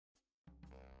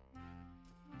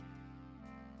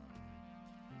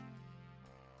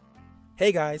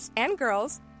Hey guys, and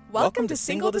girls, welcome to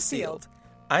Single to Sealed.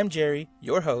 I'm Jerry,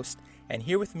 your host, and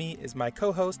here with me is my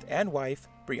co-host and wife,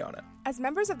 Brianna. As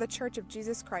members of the Church of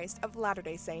Jesus Christ of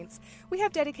Latter-day Saints, we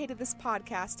have dedicated this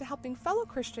podcast to helping fellow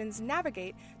Christians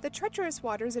navigate the treacherous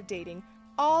waters of dating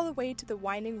all the way to the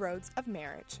winding roads of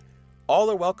marriage.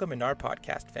 All are welcome in our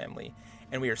podcast family,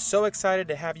 and we are so excited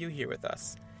to have you here with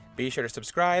us. Be sure to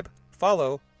subscribe,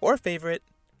 follow, or favorite.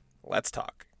 Let's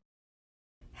talk.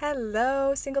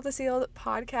 Hello, Single to Sealed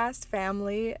podcast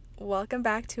family. Welcome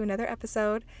back to another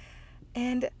episode.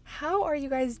 And how are you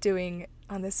guys doing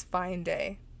on this fine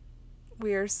day?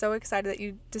 We are so excited that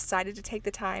you decided to take the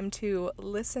time to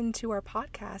listen to our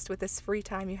podcast with this free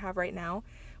time you have right now,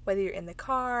 whether you're in the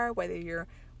car, whether you're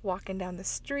walking down the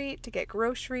street to get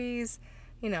groceries,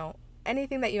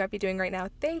 anything that you might be doing right now.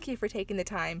 Thank you for taking the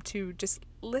time to just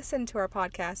listen to our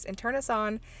podcast and turn us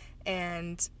on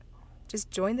and just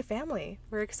join the family.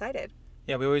 We're excited.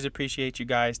 Yeah, we always appreciate you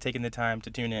guys taking the time to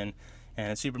tune in,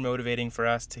 and it's super motivating for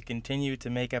us to continue to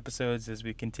make episodes as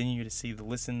we continue to see the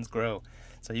listens grow.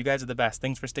 So you guys are the best.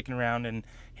 Thanks for sticking around and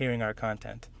hearing our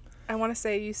content. I want to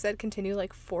say you said continue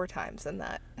like 4 times in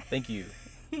that. Thank you.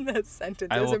 That sentence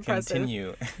I was will impressive.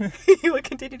 continue. You will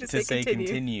continue to say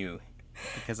continue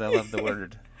because I love the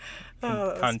word.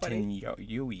 Continue.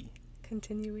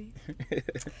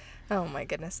 Oh my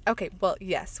goodness. Okay, well,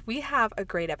 yes, we have a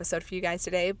great episode for you guys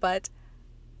today, but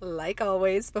like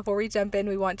always, before we jump in,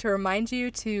 we want to remind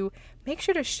you to make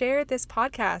sure to share this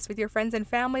podcast with your friends and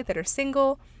family that are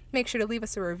single. Make sure to leave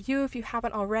us a review if you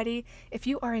haven't already. If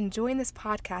you are enjoying this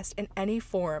podcast in any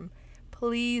form,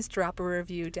 please drop a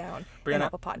review down in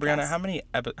Apple Podcasts. Brianna,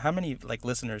 how many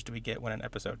listeners do we get when an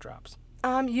episode drops?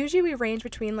 Usually we range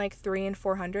between 300 and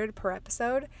 400 per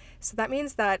episode. So that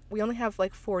means that we only have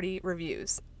 40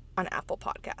 reviews on Apple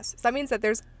Podcasts. So that means that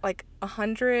there's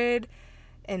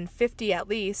 150 at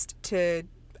least to,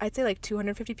 I'd say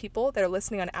 250 people that are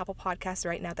listening on Apple Podcasts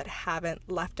right now that haven't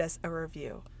left us a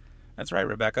review. That's right,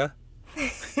 Rebecca.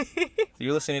 So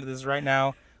you're listening to this right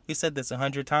now. We said this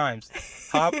 100 times.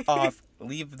 Hop off,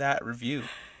 leave that review.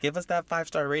 Give us that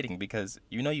 5-star rating because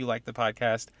you like the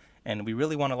podcast, and we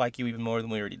really want to like you even more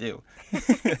than we already do.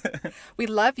 We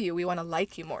love you. We want to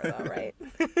like you more, though, right?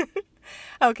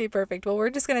 Okay, perfect. Well,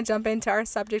 we're just going to jump into our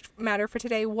subject matter for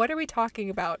today. What are we talking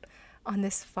about on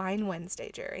this fine Wednesday,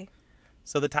 Jerry?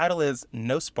 So the title is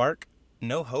No Spark,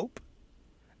 No Hope.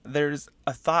 There's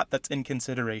a thought that's in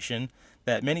consideration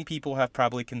that many people have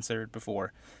probably considered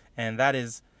before, and that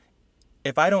is,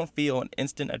 if I don't feel an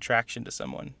instant attraction to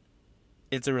someone,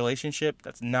 it's a relationship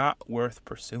that's not worth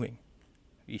pursuing.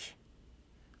 Eesh.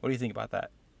 What do you think about that?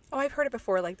 Oh, I've heard it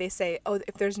before. They say,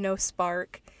 if there's no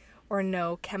spark or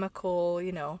no chemical,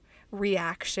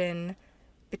 reaction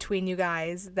between you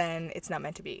guys, then it's not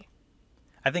meant to be.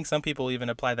 I think some people even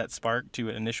apply that spark to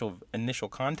an initial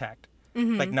contact.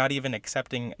 Mm-hmm. Not even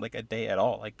accepting a date at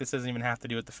all. This doesn't even have to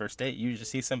do with the first date. You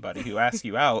just see somebody who asks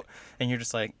you out and you're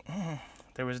just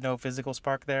there was no physical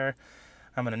spark there.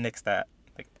 I'm going to nix that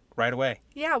right away.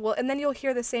 Yeah, well, and then you'll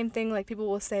hear the same thing. People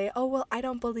will say, oh, well, I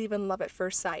don't believe in love at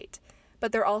first sight.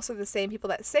 But they're also the same people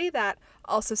that say that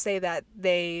also say that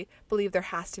they believe there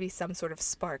has to be some sort of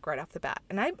spark right off the bat.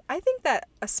 And I think that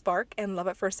a spark and love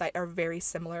at first sight are very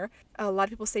similar. A lot of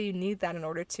people say you need that in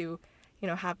order to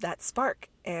have that spark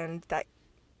and that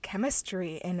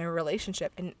chemistry in a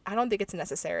relationship. And I don't think it's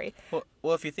necessary.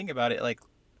 Well, if you think about it,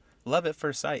 love at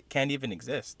first sight can't even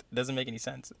exist. It doesn't make any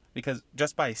sense. Because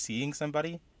just by seeing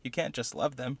somebody, you can't just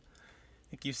love them.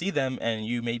 You see them and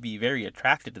you may be very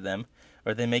attracted to them,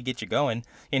 or they may get you going,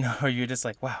 or you're just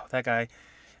wow, that guy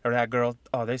or that girl,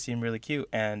 oh, they seem really cute.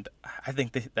 And I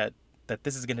think that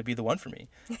this is going to be the one for me.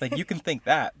 You can think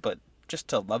that, but just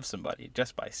to love somebody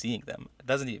just by seeing them, it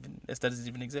doesn't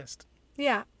even exist.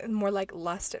 Yeah, more like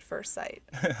lust at first sight.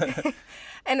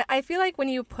 And I feel when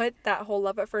you put that whole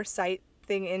love at first sight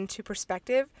thing into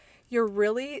perspective, you're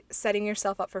really setting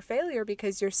yourself up for failure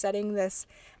because you're setting this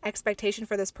expectation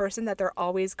for this person that they're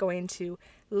always going to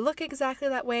look exactly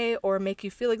that way or make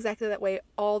you feel exactly that way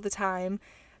all the time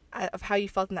of how you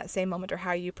felt in that same moment or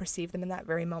how you perceive them in that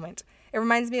very moment. It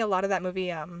reminds me a lot of that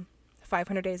movie,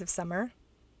 500 Days of Summer.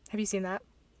 Have you seen that?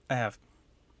 I have.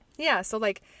 Yeah, so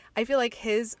I feel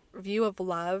his view of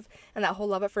love and that whole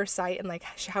love at first sight and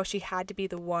how she had to be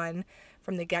the one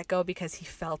from the get-go because he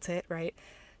felt it, right?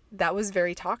 That was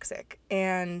very toxic.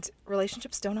 And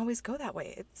relationships don't always go that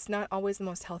way. It's not always the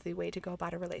most healthy way to go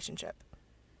about a relationship.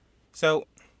 So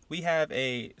we have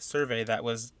a survey that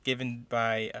was given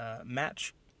by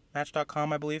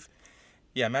Match.com, I believe.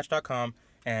 Yeah, Match.com.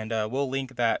 And we'll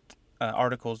link that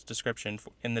article's description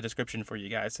in the description for you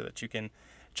guys so that you can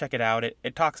check it out.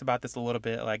 It talks about this a little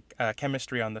bit, like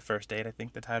chemistry on the first date, I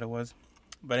think the title was.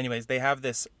 But anyways, they have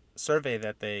this survey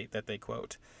that they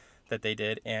quote that they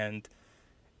did, and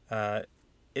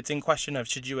it's in question of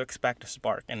should you expect a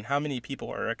spark, and how many people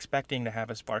are expecting to have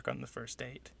a spark on the first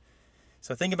date.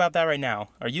 So think about that right now.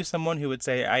 Are you someone who would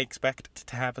say, I expect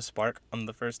to have a spark on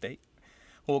the first date?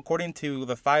 Well, according to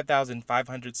the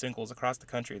 5,500 singles across the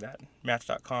country that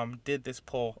Match.com did this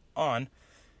poll on,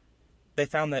 they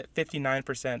found that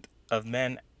 59% of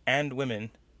men and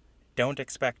women don't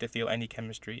expect to feel any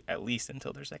chemistry at least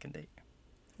until their second date.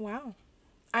 Wow.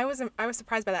 I was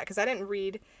surprised by that because I didn't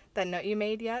read that note you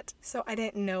made yet, so I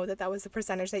didn't know that was the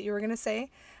percentage that you were going to say,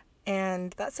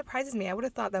 and that surprises me. I would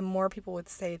have thought that more people would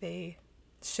say they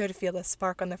should feel a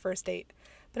spark on the first date,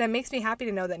 but it makes me happy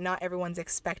to know that not everyone's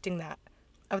expecting that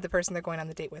of the person they're going on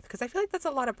the date with, because I feel like that's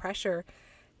a lot of pressure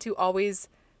to always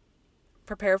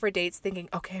prepare for dates thinking,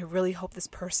 okay, I really hope this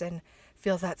person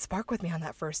feels that spark with me on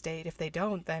that first date. If they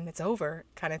don't, then it's over,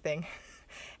 kind of thing.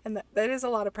 And that is a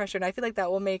lot of pressure, and I feel like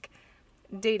that will make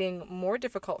dating more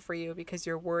difficult for you because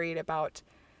you're worried about,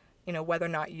 whether or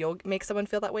not you'll make someone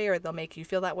feel that way or they'll make you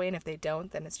feel that way, and if they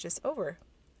don't, then it's just over.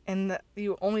 And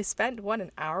you only spent,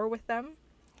 an hour with them?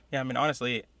 Yeah, I mean,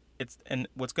 honestly, and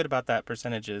what's good about that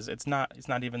percentage is it's not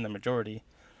even the majority,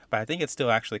 but I think it's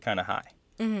still actually kind of high.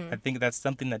 Mm-hmm. I think that's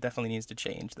something that definitely needs to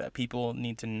change, that people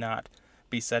need to not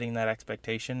be setting that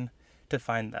expectation to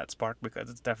find that spark, because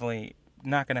it's definitely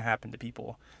not going to happen to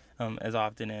people as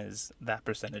often as that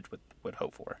percentage would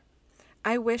hope for.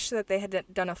 I wish that they had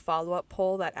done a follow-up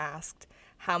poll that asked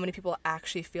how many people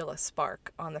actually feel a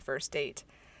spark on the first date,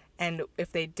 and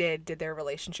if they did their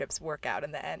relationships work out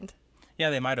in the end.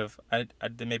 Yeah, they might have.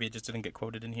 Maybe it just didn't get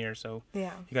quoted in here, so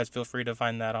yeah. You guys feel free to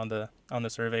find that on the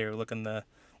survey or look in the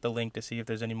link to see if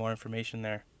there's any more information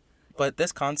there. But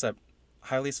this concept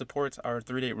highly supports our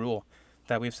 3-date rule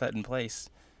that we've set in place,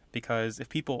 because if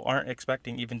people aren't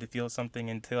expecting even to feel something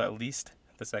until at least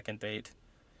the second date,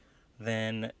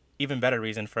 then even better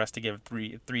reason for us to give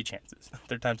three chances.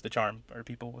 Third time's the charm, or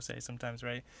people will say sometimes,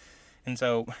 right? And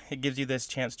so it gives you this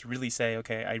chance to really say,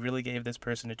 okay, I really gave this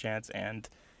person a chance, and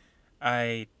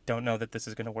I don't know that this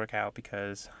is going to work out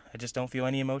because I just don't feel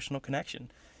any emotional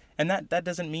connection. And that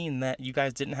doesn't mean that you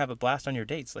guys didn't have a blast on your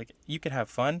dates. Like, you could have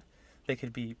fun. They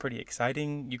could be pretty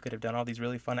exciting. You could have done all these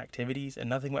really fun activities and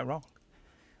nothing went wrong.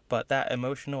 But that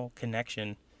emotional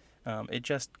connection, it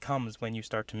just comes when you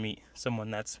start to meet someone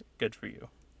that's good for you.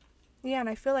 Yeah, and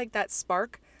I feel like that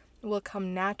spark will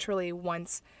come naturally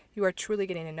once you are truly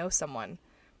getting to know someone.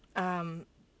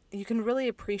 You can really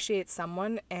appreciate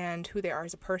someone and who they are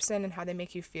as a person and how they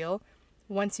make you feel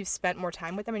once you've spent more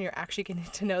time with them and you're actually getting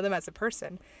to know them as a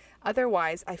person.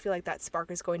 Otherwise, I feel like that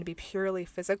spark is going to be purely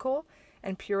physical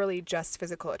and purely just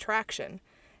physical attraction.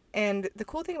 And the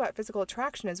cool thing about physical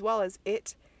attraction as well is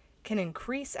it can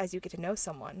increase as you get to know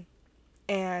someone.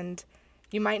 And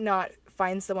you might not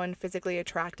find someone physically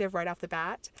attractive right off the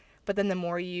bat, but then the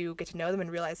more you get to know them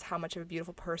and realize how much of a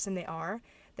beautiful person they are,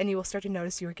 then you will start to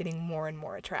notice you're getting more and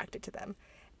more attracted to them.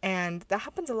 And that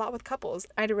happens a lot with couples.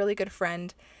 I had a really good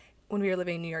friend when we were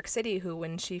living in New York City who,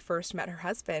 when she first met her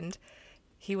husband,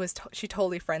 she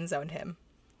totally friend-zoned him.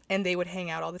 And they would hang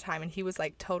out all the time, and he was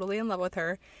like totally in love with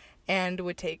her and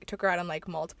took her out on like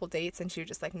multiple dates, and she was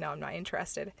just like, no, I'm not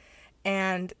interested.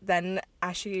 And then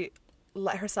as she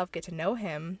let herself get to know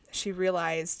him, she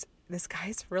realized this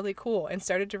guy's really cool and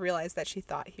started to realize that she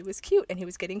thought he was cute and he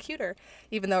was getting cuter,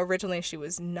 even though originally she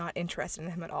was not interested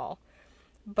in him at all.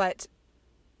 But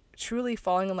truly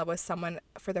falling in love with someone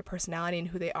for their personality and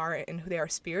who they are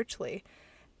spiritually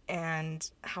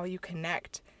and how you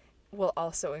connect will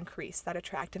also increase that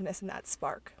attractiveness and that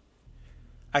spark.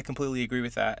 I completely agree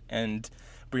with that. And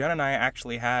Brianna and I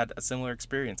actually had a similar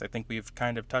experience. I think we've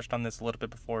kind of touched on this a little bit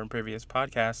before in previous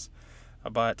podcasts,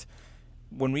 but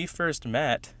when we first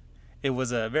met, it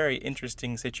was a very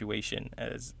interesting situation.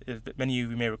 As if many of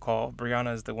you may recall,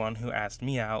 Brianna is the one who asked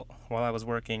me out while I was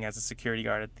working as a security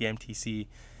guard at the MTC,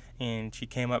 and she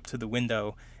came up to the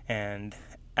window and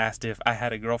asked if I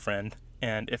had a girlfriend,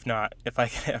 and if not, if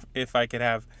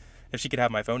she could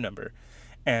have my phone number.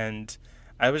 And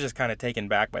I was just kind of taken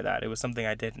back by that. It was something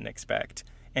I didn't expect.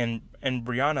 And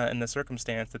Brianna, in the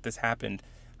circumstance that this happened,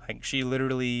 like, she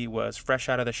literally was fresh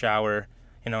out of the shower,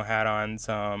 had on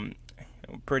some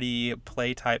pretty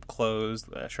play type clothes,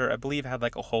 shirt I believe had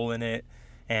like a hole in it,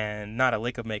 and not a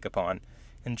lick of makeup on,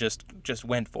 and just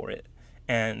went for it.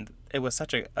 And it was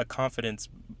such a confidence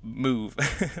move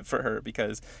for her,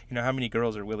 because how many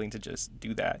girls are willing to just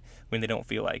do that when they don't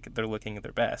feel like they're looking at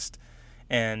their best.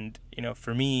 And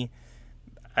for me,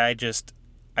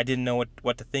 I didn't know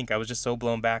what to think. I was just so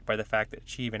blown back by the fact that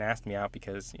she even asked me out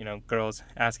because, girls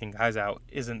asking guys out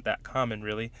isn't that common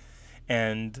really.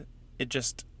 And it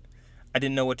just, I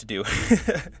didn't know what to do.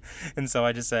 And so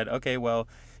I just said, okay, well,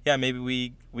 yeah, maybe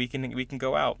we can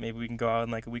go out. Maybe we can go out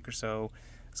in like a week or so.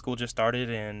 School just started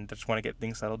and I just want to get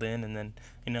things settled in, and then,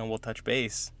 we'll touch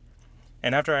base.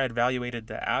 And after I had evaluated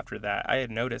that after that, I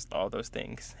had noticed all those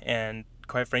things. And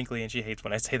quite frankly, and she hates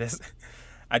when I say this,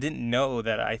 I didn't know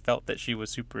that I felt that she was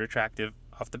super attractive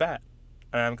off the bat.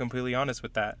 And I'm completely honest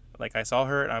with that. Like, I saw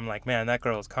her and I'm like, man, that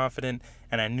girl is confident.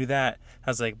 And I knew that.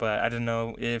 I was like, but I didn't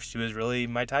know if she was really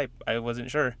my type. I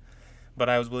wasn't sure. But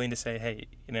I was willing to say, hey,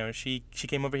 she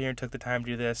came over here and took the time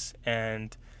to do this.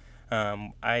 And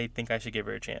I think I should give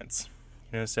her a chance.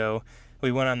 So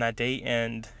we went on that date,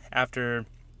 and after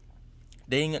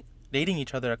dating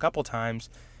each other a couple times,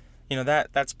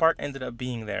 that spark ended up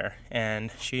being there, and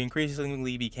she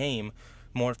increasingly became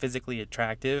more physically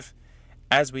attractive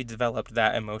as we developed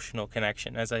that emotional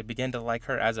connection. As I began to like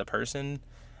her as a person,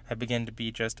 I began to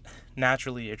be just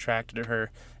naturally attracted to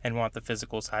her and want the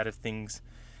physical side of things,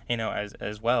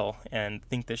 as well, and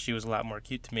think that she was a lot more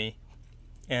cute to me.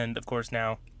 And of course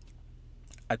now,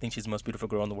 I think she's the most beautiful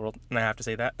girl in the world, and I have to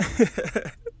say that.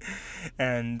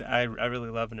 And I really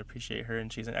love and appreciate her,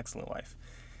 and she's an excellent wife.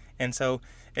 And so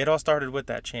it all started with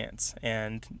that chance,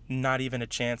 and not even a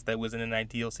chance that was in an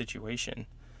ideal situation,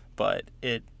 but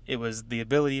it was the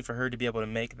ability for her to be able to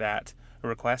make that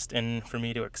request and for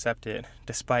me to accept it,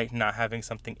 despite not having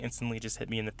something instantly just hit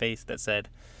me in the face that said,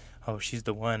 oh, she's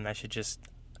the one,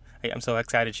 I'm so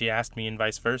excited she asked me, and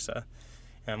vice versa.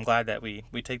 And I'm glad that we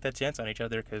take that chance on each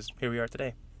other, because here we are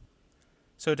today.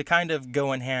 So to kind of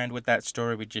go in hand with that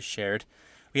story we just shared,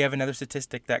 we have another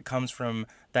statistic that comes from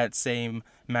that same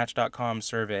Match.com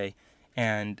survey,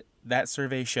 and that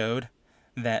survey showed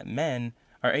that men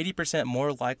are 80%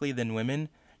 more likely than women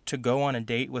to go on a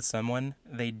date with someone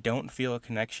they don't feel a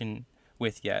connection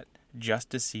with yet,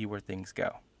 just to see where things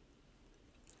go.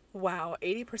 Wow,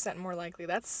 80% more likely.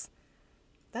 That's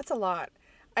a lot.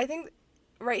 I think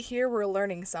right here we're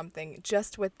learning something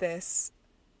just with this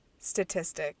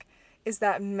statistic, is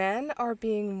that men are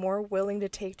being more willing to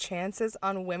take chances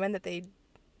on women that they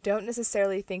don't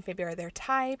necessarily think maybe are their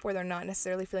type, or they're not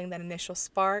necessarily feeling that initial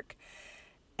spark,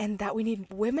 and that we need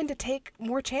women to take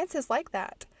more chances like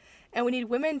that. And we need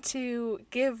women to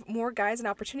give more guys an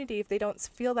opportunity if they don't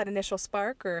feel that initial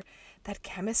spark or that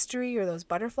chemistry or those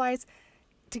butterflies,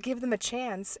 to give them a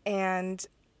chance and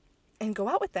go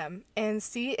out with them and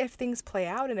see if things play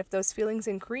out and if those feelings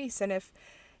increase and if,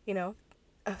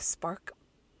 a spark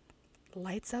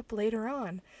lights up later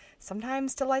on.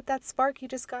 Sometimes to light that spark, you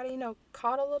just gotta,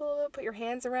 coddle a little bit, put your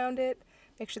hands around it,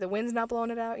 make sure the wind's not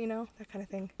blowing it out, that kind of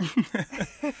thing.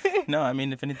 No, I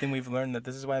mean, if anything, we've learned that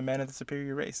this is why men are the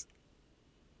superior race.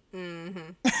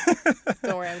 Mm-hmm.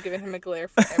 Don't worry, I'm giving him a glare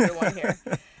for everyone here.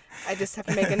 I just have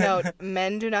to make a note.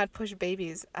 Men do not push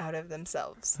babies out of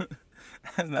themselves.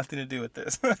 Has nothing to do with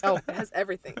this. Oh, it has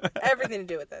everything to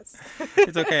do with this.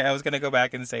 It's okay. I was going to go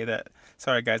back and say that,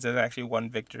 sorry guys, there's actually one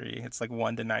victory. It's like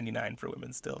 1-99 for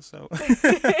women still, so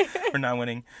we're not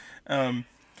winning.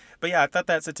 But yeah, I thought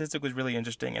that statistic was really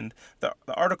interesting, and the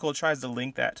article tries to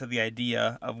link that to the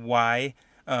idea of why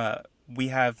we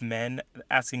have men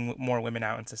asking more women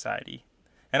out in society.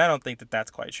 And I don't think that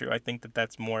that's quite true. I think that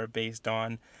that's more based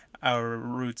on our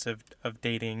roots of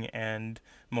dating and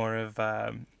more of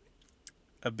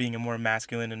being a more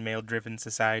masculine and male-driven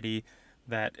society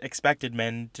that expected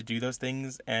men to do those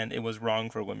things, and it was wrong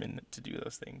for women to do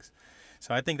those things.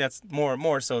 So I think that's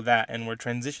more so that, and we're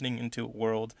transitioning into a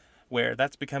world where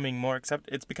that's becoming more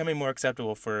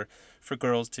acceptable for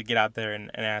girls to get out there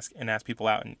and ask people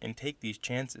out and take these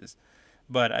chances.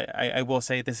 But I will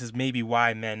say this is maybe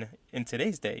why men in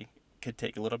today's day could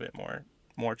take a little bit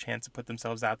more chance to put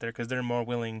themselves out there, because they're more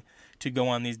willing to go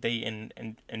on these dates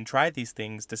and try these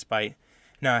things despite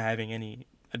not having any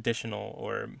additional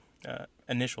or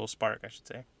initial spark, I should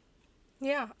say.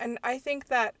 Yeah, and I think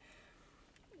that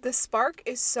the spark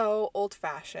is so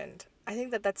old-fashioned. I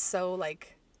think that that's so,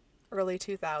 early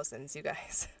 2000s, you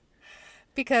guys.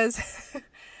 Because,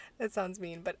 that sounds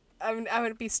mean, but I'm going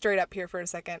to be straight up here for a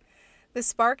second. The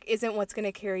spark isn't what's going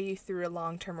to carry you through a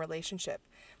long-term relationship.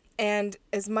 And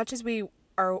as much as we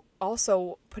are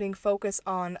also putting focus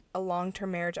on a long-term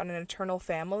marriage, on an eternal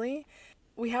family,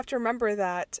 we have to remember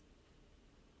that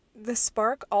the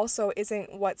spark also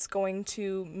isn't what's going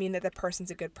to mean that the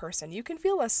person's a good person. You can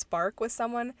feel a spark with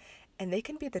someone, and they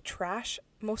can be the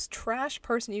most trash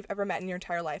person you've ever met in your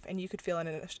entire life, and you could feel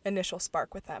an initial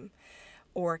spark with them,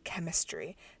 or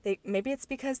chemistry. Maybe it's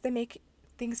because they make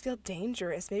things feel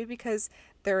dangerous. Maybe because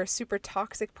they're a super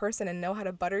toxic person and know how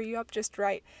to butter you up just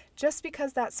right. Just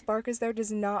because that spark is there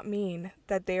does not mean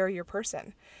that they are your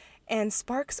person. And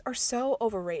sparks are so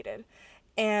overrated.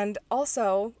 And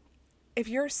also, if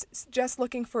you're just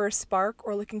looking for a spark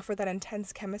or looking for that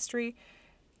intense chemistry,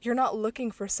 you're not looking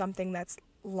for something that's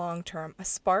long-term. A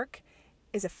spark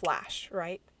is a flash,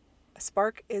 right? A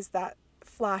spark is that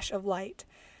flash of light.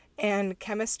 And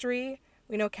chemistry,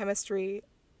 we know chemistry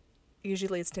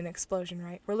usually leads to an explosion,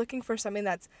 right? We're looking for something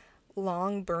that's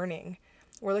long burning.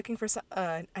 We're looking for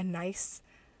a nice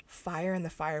fire in the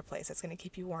fireplace that's going to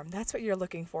keep you warm. That's what you're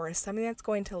looking for, is something that's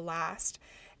going to last.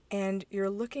 And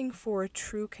you're looking for a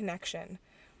true connection.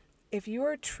 If you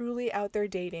are truly out there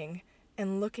dating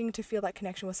and looking to feel that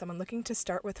connection with someone, looking to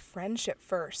start with friendship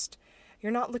first,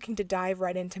 you're not looking to dive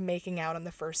right into making out on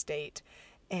the first date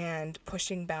and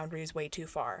pushing boundaries way too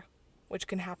far, which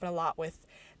can happen a lot with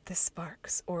the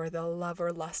sparks or the love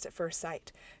or lust at first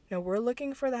sight. No, we're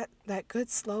looking for that good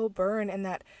slow burn and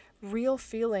that real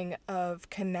feeling of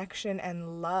connection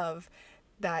and love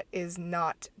that is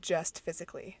not just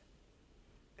physically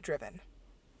driven.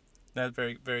 That's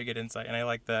very, very good insight. And I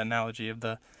like the analogy of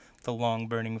the long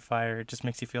burning fire. It just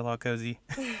makes you feel all cozy.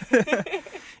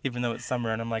 Even though it's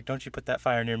summer, and I'm like, don't you put that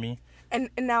fire near me. And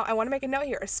now I want to make a note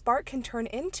here. A spark can turn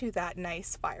into that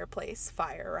nice fireplace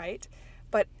fire, right?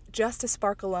 But just a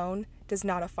spark alone does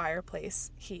not a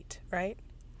fireplace heat, right?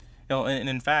 No, and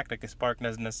in fact, like, a spark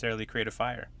doesn't necessarily create a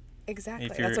fire. Exactly.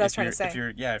 That's what I was trying to say.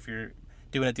 If you're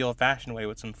doing it the old-fashioned way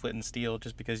with some flint and steel,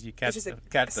 just because you catch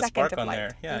the spark on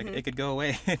there, it could go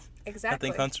away. Exactly.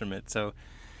 Nothing comes from it. So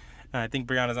I think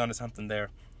Brianna's onto something there.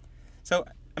 So,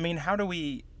 I mean, how do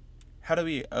we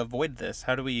avoid this?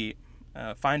 How do we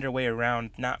find our way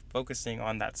around not focusing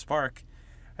on that spark?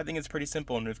 I think it's pretty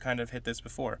simple, and we've kind of hit this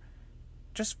before.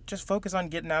 Just focus on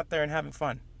getting out there and having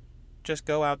fun. Just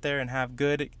go out there and have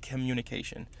good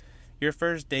communication. Your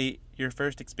first date, your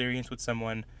first experience with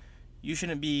someone, you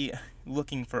shouldn't be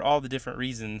looking for all the different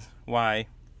reasons why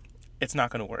it's not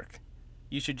going to work.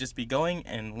 You should just be going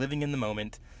and living in the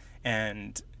moment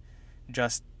and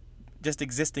just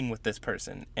existing with this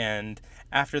person. And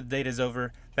after the date is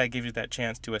over, that gives you that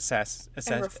chance to assess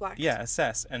and reflect. Yeah,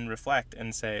 assess and reflect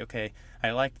and say, okay,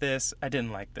 I like this, I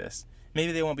didn't like this.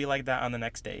 Maybe they won't be like that on the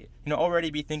next date.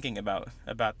 Already be thinking about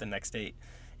the next date.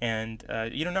 And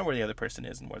you don't know where the other person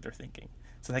is and what they're thinking.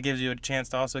 So that gives you a chance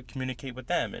to also communicate with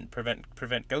them and prevent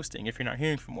ghosting if you're not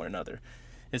hearing from one another,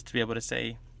 is to be able to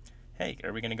say, hey,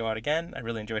 are we going to go out again? I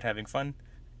really enjoyed having fun.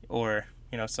 Or,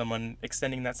 someone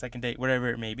extending that second date, whatever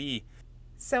it may be.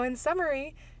 So in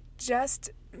summary, just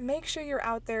make sure you're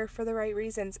out there for the right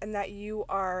reasons and that you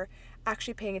are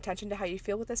actually paying attention to how you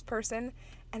feel with this person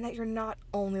and that you're not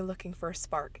only looking for a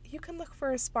spark. You can look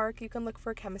for a spark, you can look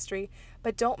for chemistry,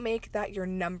 but don't make that your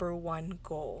number one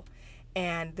goal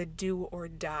and the do or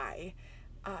die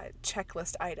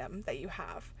checklist item that you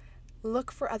have.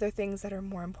 Look for other things that are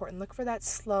more important. Look for that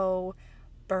slow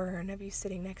burn of you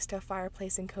sitting next to a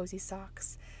fireplace in cozy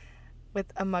socks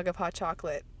with a mug of hot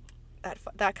chocolate.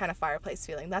 That kind of fireplace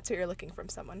feeling. That's what you're looking from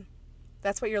someone.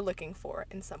 That's what you're looking for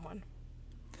in someone.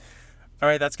 All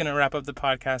right, that's going to wrap up the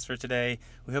podcast for today.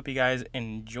 We hope you guys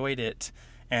enjoyed it.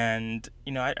 And,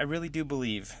 I really do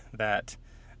believe that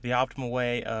the optimal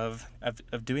way of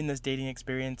doing this dating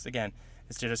experience, again,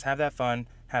 is to just have that fun,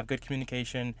 have good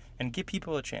communication, and give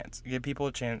people a chance. Give people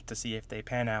a chance to see if they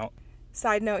pan out.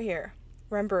 Side note here.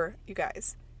 Remember, you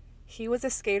guys, he was a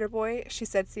skater boy. She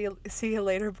said, see you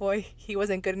later, boy. He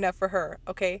wasn't good enough for her,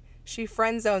 okay? She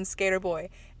friend-zoned skater boy.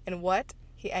 And what?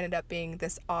 He ended up being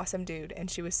this awesome dude. And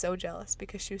she was so jealous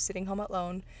because she was sitting home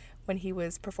alone when he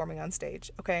was performing on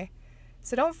stage, okay?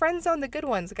 So don't friend-zone the good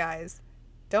ones, guys.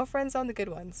 Don't friend-zone the good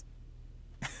ones.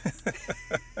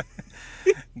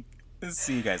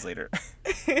 See you guys later.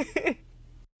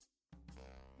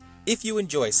 If you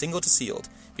enjoy Single to Sealed,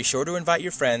 be sure to invite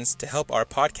your friends to help our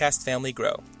podcast family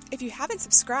grow. If you haven't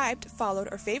subscribed, followed,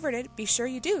 or favorited, be sure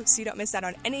you do so you don't miss out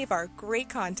on any of our great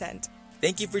content.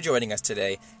 Thank you for joining us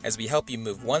today as we help you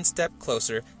move one step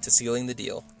closer to sealing the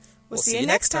deal. We'll see you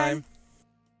next time.